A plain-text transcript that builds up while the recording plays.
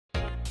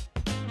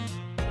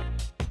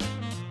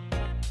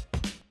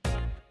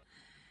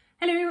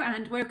Hello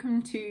and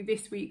welcome to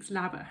this week's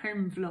Lab at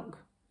Home vlog.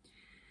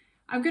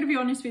 I'm going to be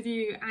honest with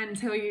you and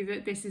tell you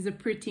that this is a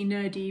pretty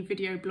nerdy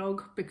video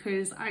blog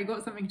because I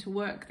got something to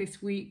work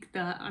this week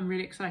that I'm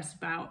really excited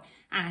about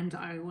and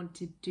I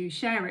wanted to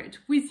share it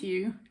with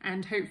you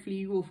and hopefully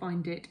you will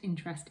find it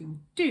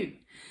interesting too.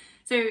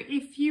 So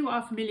if you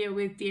are familiar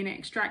with DNA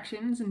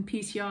extractions and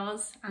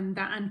PCRs and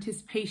that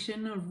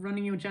anticipation of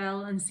running your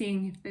gel and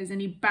seeing if there's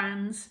any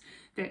bands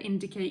that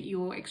indicate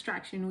your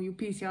extraction or your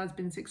PCR has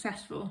been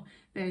successful,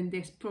 then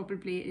this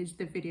probably is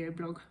the video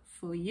blog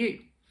for you.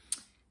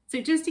 So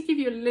just to give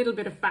you a little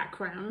bit of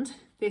background,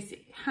 this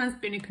has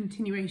been a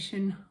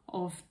continuation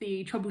of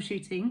the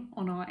troubleshooting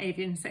on our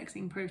avian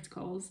sexing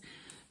protocols,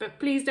 but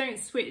please don't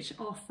switch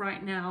off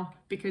right now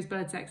because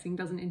bird sexing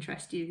doesn't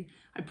interest you.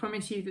 I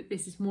promise you that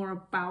this is more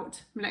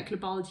about molecular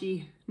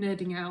biology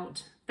nerding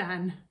out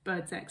than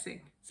bird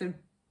sexing, so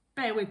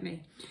bear with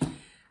me.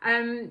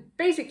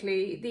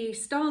 Basically, the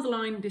stars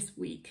aligned this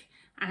week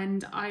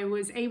and I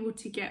was able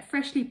to get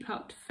freshly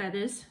plucked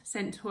feathers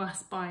sent to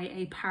us by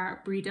a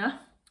parrot breeder,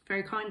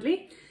 very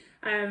kindly.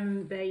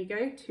 There you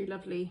go, two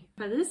lovely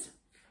feathers,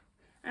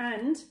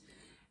 and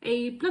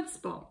a blood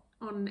spot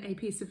on a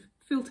piece of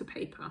filter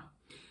paper.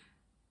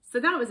 So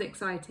that was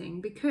exciting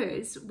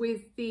because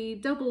with the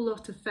double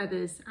lot of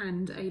feathers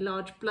and a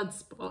large blood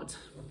spot,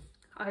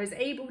 I was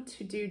able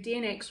to do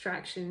DNA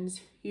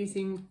extractions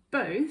using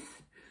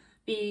both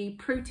the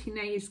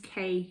Proteinase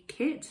K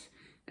kit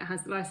that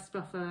has the lysis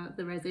buffer,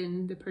 the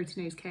resin, the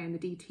Proteinase K and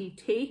the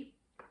DTT,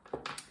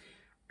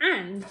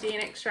 and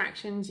DNA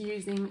extractions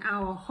using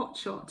our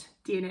HotSHOT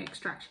DNA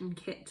extraction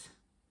kit.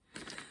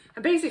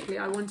 And basically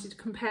I wanted to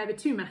compare the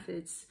two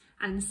methods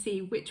and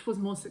see which was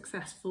more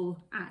successful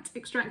at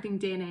extracting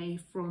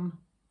DNA from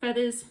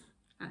feathers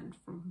and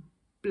from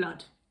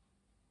blood.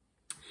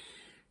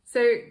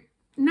 So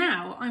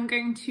now I'm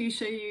going to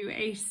show you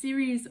a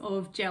series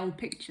of gel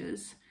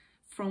pictures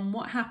from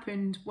what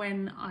happened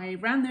when I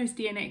ran those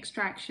DNA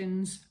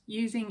extractions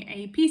using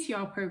a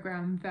PCR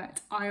program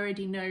that I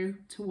already know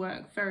to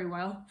work very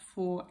well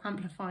for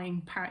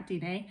amplifying parrot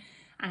DNA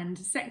and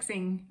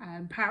sexing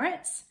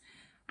parrots,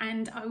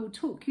 and I will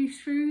talk you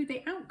through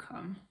the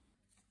outcome.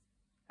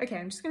 Okay,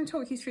 I'm just going to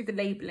talk you through the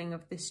labelling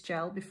of this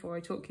gel before I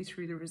talk you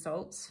through the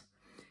results.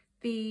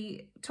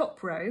 The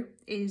top row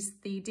is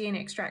the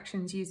DNA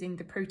extractions using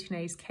the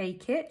Proteinase K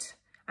kit,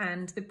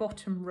 and the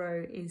bottom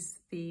row is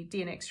the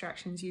DNA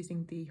extractions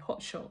using the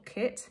HotSHOT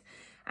kit.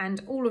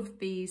 And all of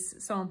these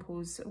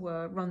samples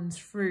were run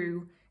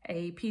through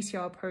a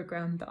PCR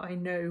program that I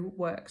know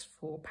works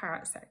for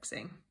parrot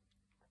sexing.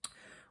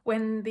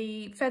 When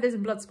the feathers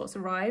and blood spots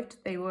arrived,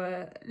 they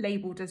were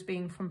labelled as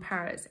being from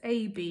parrots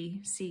A,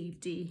 B, C,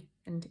 D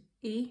and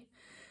E,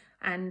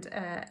 and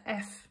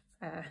F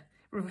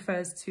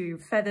refers to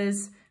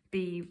feathers,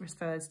 B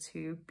refers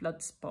to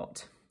blood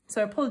spot.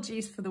 So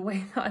apologies for the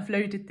way that I've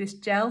loaded this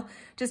gel,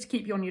 just to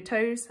keep you on your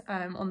toes.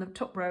 On the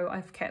top row,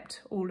 I've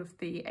kept all of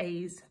the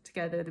A's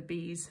together, the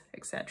B's,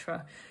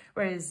 etc.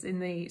 Whereas in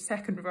the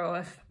second row,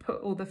 I've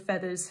put all the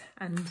feathers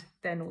and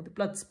then all the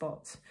blood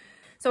spots.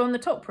 So on the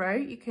top row,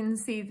 you can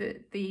see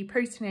that the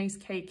Proteinase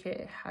K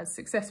kit has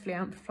successfully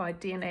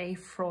amplified DNA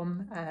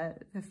from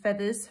the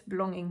feathers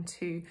belonging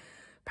to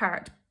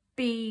parrot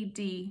B,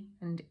 D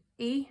and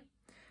E.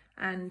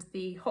 And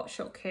the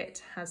HotSHOT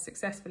kit has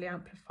successfully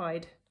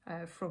amplified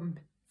from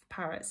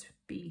parrots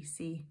B,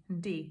 C and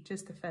D,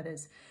 just the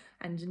feathers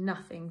and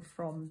nothing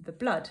from the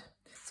blood.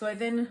 So I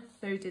then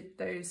loaded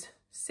those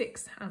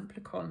 6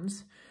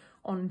 amplicons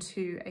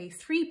onto a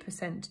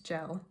 3%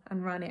 gel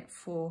and ran it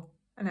for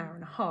an hour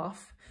and a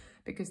half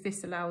because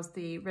this allows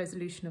the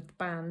resolution of the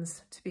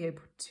bands to be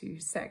able to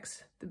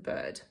sex the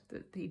bird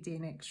that the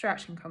DNA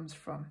extraction comes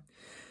from.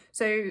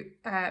 So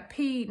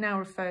P now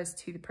refers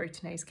to the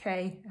Proteinase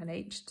K and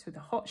H to the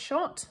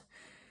HotSHOT.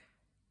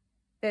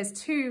 There's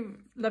 2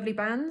 lovely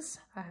bands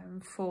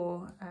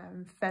for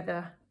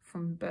feather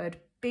from bird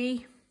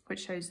B,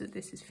 which shows that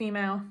this is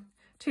female.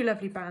 2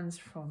 lovely bands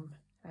from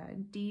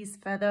D's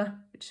feather,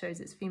 which shows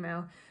it's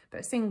female,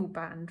 but a single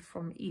band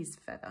from E's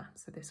feather,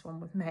 so this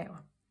one was male.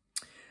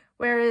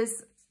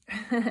 Whereas,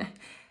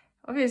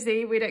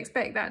 obviously, we'd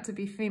expect that to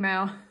be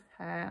female.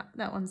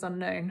 That one's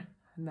unknown,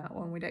 and that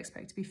one we'd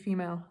expect to be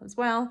female as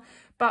well.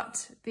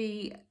 But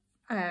the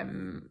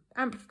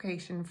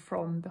amplification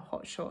from the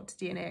HotSHOT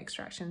DNA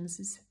extractions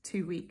is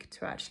too weak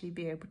to actually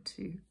be able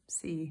to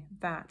see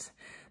that.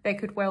 There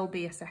could well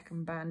be a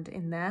second band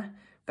in there,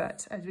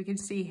 but as we can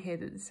see here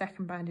that the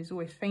second band is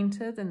always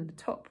fainter than the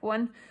top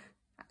one.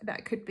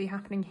 That could be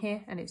happening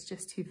here and it's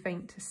just too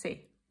faint to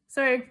see.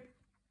 So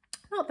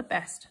not the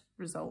best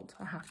result,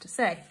 I have to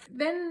say.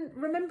 Then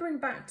remembering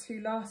back to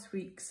last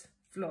week's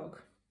vlog,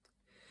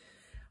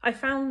 I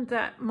found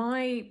that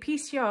my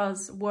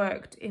PCRs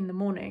worked in the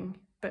morning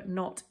but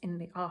not in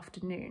the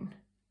afternoon.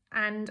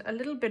 And a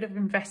little bit of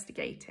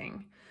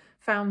investigating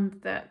found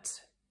that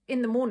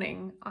in the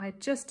morning, I had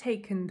just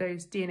taken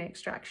those DNA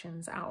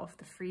extractions out of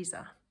the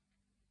freezer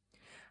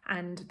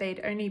and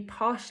they'd only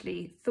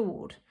partially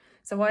thawed.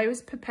 So I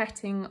was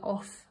pipetting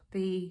off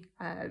the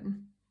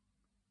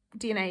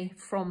DNA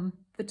from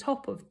the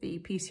top of the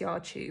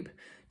PCR tube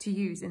to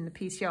use in the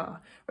PCR,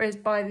 whereas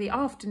by the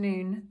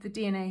afternoon the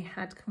DNA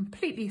had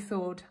completely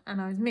thawed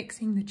and I was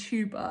mixing the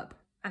tube up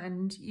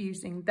and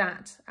using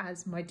that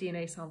as my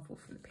DNA sample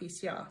for the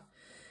PCR.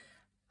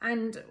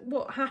 And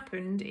what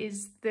happened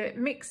is that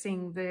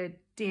mixing the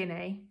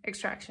DNA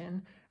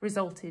extraction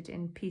resulted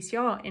in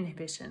PCR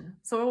inhibition.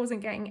 So I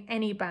wasn't getting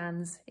any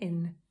bands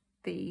in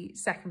the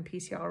second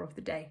PCR of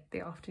the day,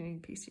 the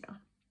afternoon PCR.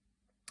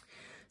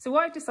 So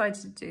what I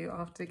decided to do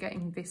after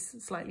getting this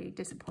slightly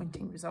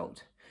disappointing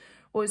result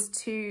was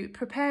to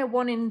prepare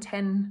 1 in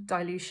 10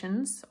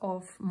 dilutions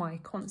of my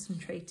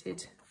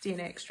concentrated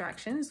DNA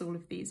extractions, all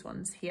of these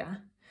ones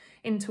here,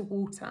 into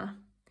water,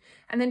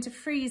 and then to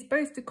freeze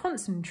both the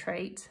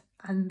concentrate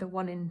and the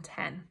 1 in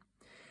 10,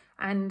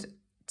 and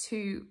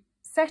to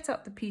set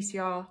up the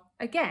PCR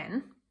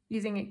again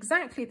using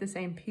exactly the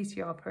same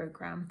PCR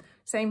program,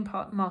 same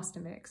part master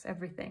mix,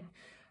 everything,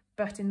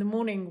 but in the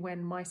morning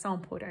when my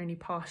sample had only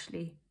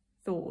partially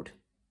thawed,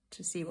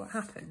 to see what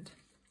happened.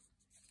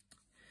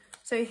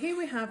 So here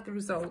we have the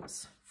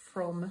results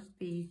from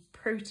the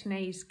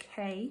Proteinase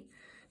K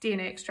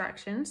DNA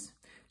extractions.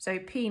 So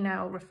P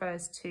now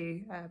refers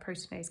to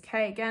Proteinase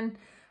K again.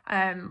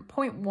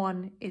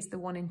 0.1 is the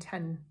 1 in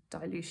 10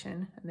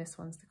 dilution, and this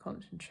one's the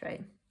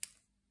concentrate.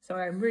 So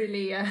I'm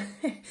really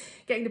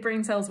getting the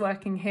brain cells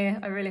working here.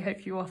 I really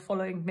hope you are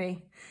following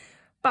me.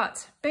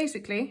 But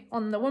basically,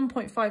 on the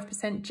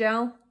 1.5%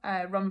 gel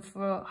run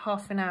for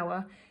half an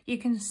hour, you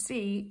can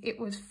see it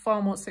was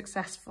far more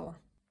successful,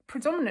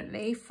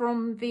 predominantly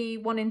from the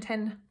 1 in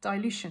 10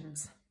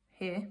 dilutions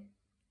here,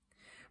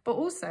 but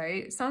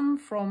also some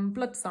from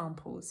blood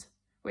samples,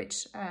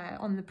 which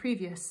on the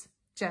previous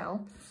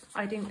gel,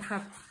 I didn't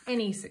have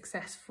any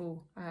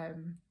successful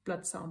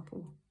blood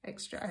sample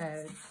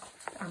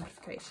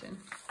amplification.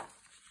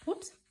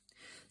 Whoops.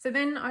 So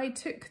then I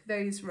took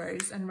those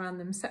rows and ran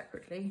them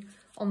separately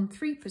on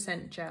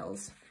 3%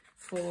 gels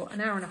for an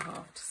hour and a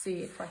half to see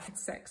if I could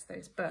sex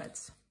those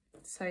birds.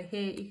 So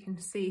here you can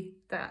see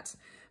that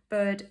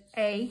bird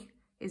A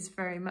is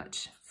very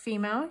much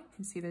female. You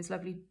can see those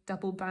lovely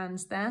double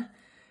bands there.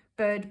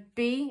 Bird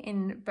B,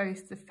 in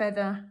both the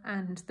feather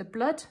and the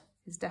blood,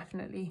 is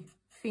definitely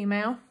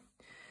female.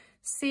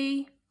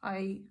 C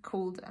I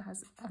called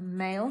as a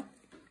male.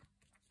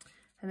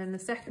 And then the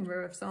second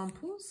row of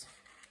samples,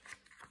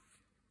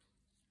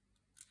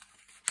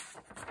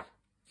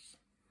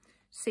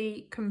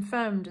 C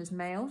confirmed as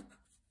male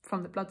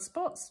from the blood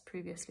spots,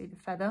 previously the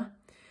feather.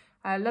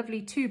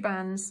 Lovely 2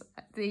 bands.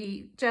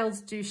 The gels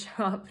do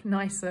show up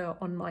nicer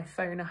on my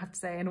phone, I have to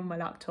say, and on my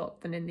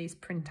laptop than in these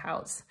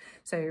printouts.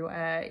 So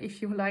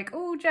if you're like,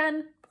 oh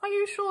Jen, are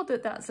you sure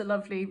that that's a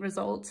lovely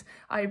result?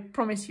 I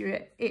promise you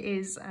it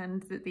is,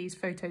 and that these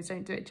photos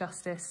don't do it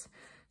justice.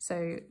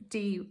 So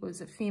D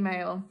was a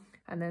female,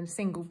 and then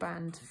single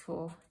band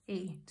for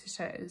E to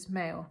show it as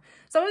male.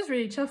 So I was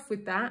really chuffed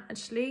with that,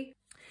 actually.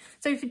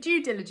 So for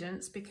due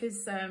diligence,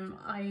 because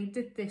I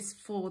did this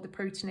for the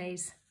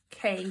Proteinase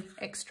K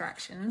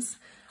extractions,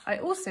 I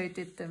also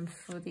did them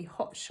for the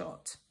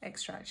HotSHOT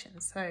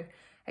extractions. So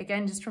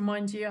again, just to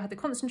remind you, I had the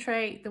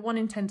concentrate, the 1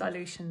 in 10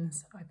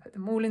 dilutions, I put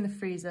them all in the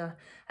freezer,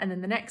 and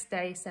then the next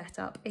day set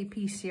up a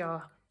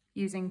PCR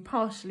using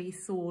partially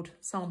thawed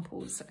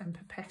samples and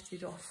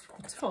pipetted off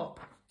the top.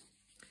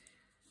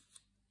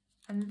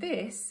 And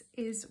this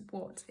is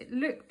what it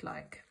looked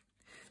like.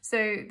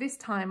 So this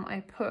time I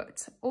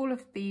put all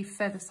of the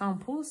feather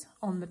samples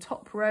on the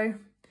top row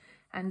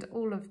and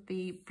all of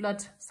the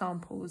blood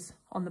samples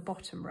on the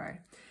bottom row.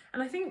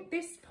 And I think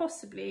this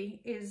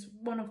possibly is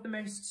one of the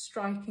most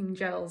striking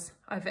gels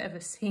I've ever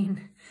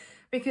seen,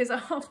 because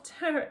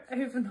after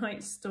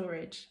overnight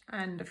storage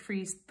and a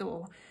freeze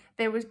thaw,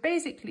 there was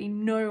basically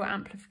no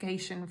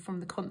amplification from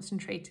the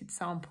concentrated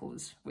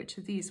samples, which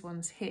are these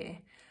ones here.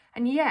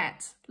 And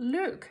yet,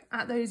 look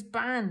at those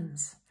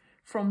bands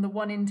from the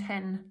 1 in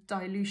 10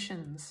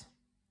 dilutions.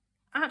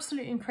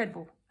 Absolutely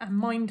incredible and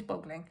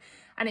mind-boggling.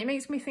 And it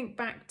makes me think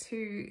back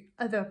to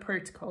other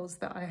protocols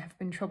that I have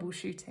been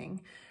troubleshooting,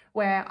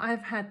 where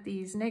I've had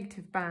these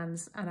negative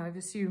bands and I've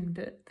assumed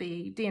that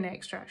the DNA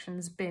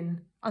extraction's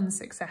been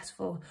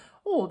unsuccessful,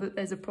 or that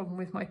there's a problem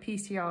with my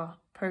PCR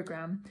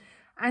program.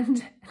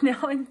 And now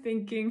I'm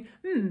thinking,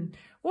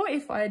 what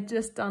if I had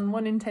just done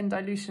 1 in 10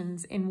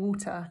 dilutions in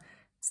water,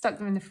 stuck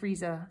them in the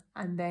freezer,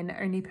 and then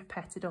only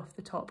pipetted off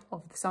the top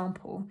of the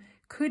sample?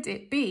 Could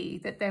it be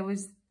that there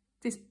was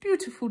this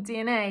beautiful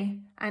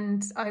DNA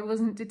and I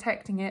wasn't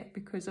detecting it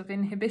because of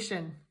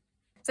inhibition?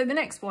 So the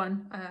next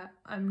one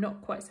I'm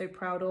not quite so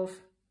proud of,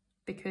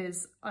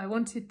 because I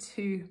wanted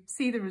to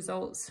see the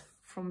results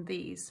from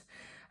these,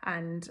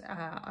 and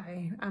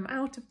I am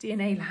out of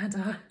DNA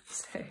ladder,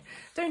 so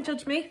don't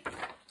judge me.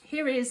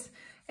 Here is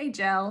a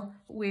gel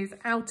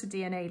without a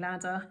DNA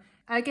ladder.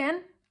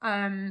 Again,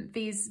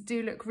 these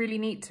do look really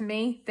neat to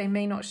me. They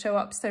may not show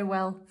up so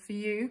well for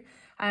you,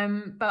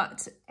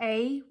 but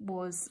A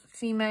was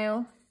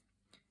female,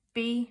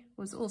 B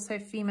was also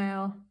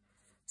female,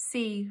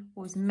 C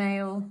was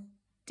male,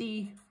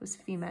 D was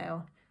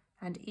female,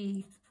 and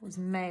E was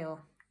male.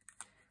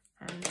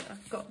 And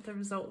I've got the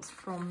results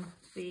from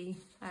the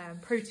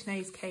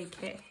Proteinase K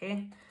kit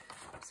here.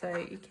 So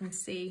you can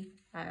see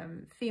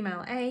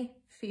female A,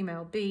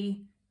 female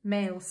B,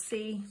 male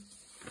C,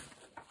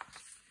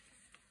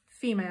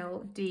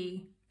 female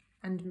D,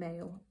 and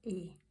male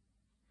E.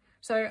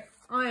 So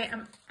I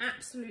am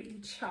absolutely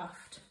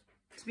chuffed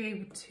to be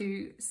able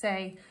to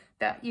say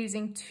that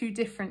using 2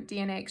 different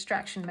DNA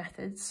extraction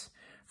methods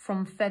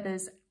from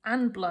feathers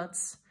and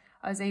bloods,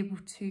 I was able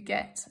to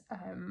get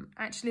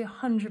actually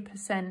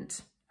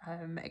 100%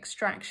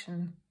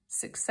 extraction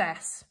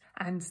success,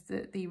 and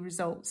that the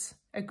results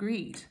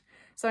agreed.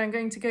 So I'm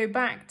going to go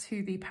back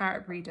to the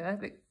parrot breeder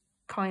that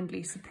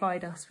kindly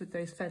supplied us with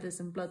those feathers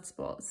and blood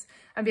spots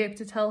and be able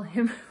to tell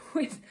him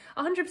with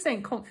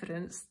 100%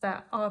 confidence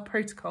that our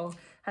protocol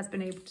has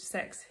been able to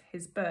sex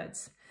his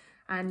birds.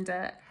 And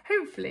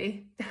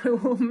hopefully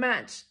it will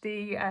match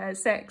the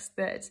sex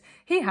that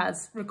he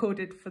has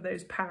recorded for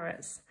those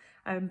parrots,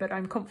 but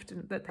I'm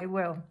confident that they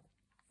will.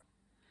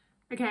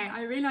 Okay,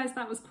 I realised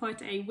that was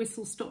quite a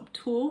whistle-stop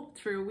tour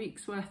through a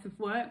week's worth of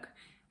work.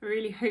 I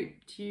really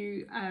hoped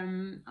you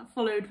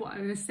followed what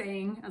I was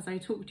saying as I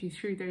talked you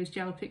through those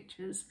gel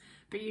pictures.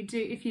 But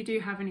if you do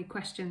have any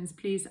questions,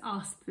 please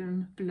ask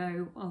them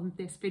below on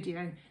this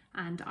video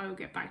and I will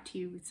get back to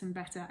you with some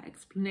better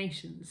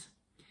explanations.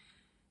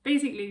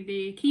 Basically,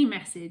 the key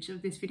message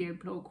of this video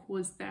blog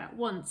was that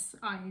once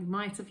I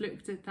might have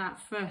looked at that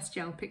first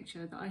gel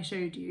picture that I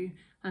showed you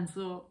and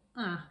thought,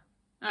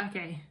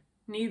 okay,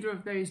 neither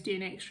of those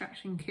DNA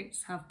extraction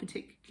kits have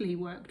particularly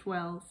worked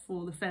well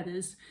for the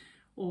feathers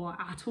or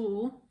at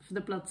all for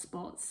the blood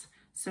spots,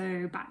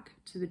 so back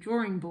to the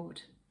drawing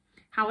board.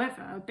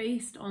 However,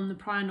 based on the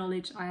prior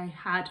knowledge I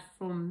had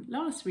from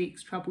last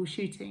week's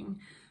troubleshooting,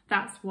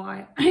 that's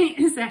why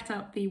I set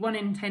up the 1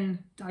 in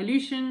 10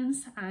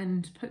 dilutions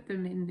and put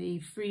them in the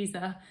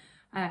freezer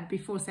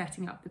before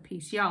setting up the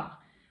PCR.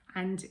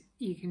 And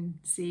you can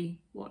see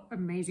what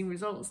amazing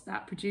results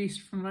that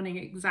produced from running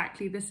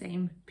exactly the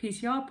same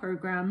PCR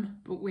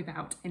program, but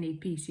without any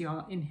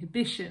PCR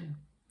inhibition.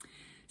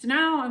 So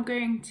now I'm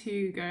going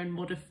to go and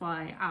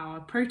modify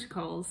our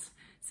protocols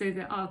so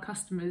that our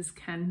customers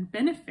can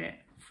benefit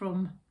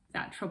from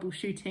that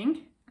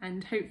troubleshooting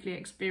and hopefully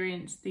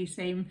experience the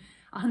same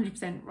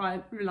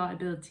 100%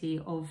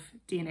 reliability of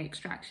DNA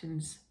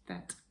extractions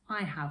that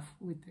I have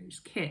with those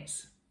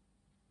kits.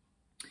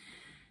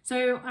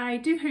 So I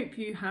do hope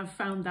you have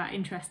found that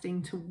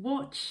interesting to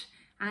watch,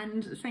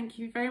 and thank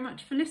you very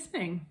much for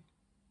listening.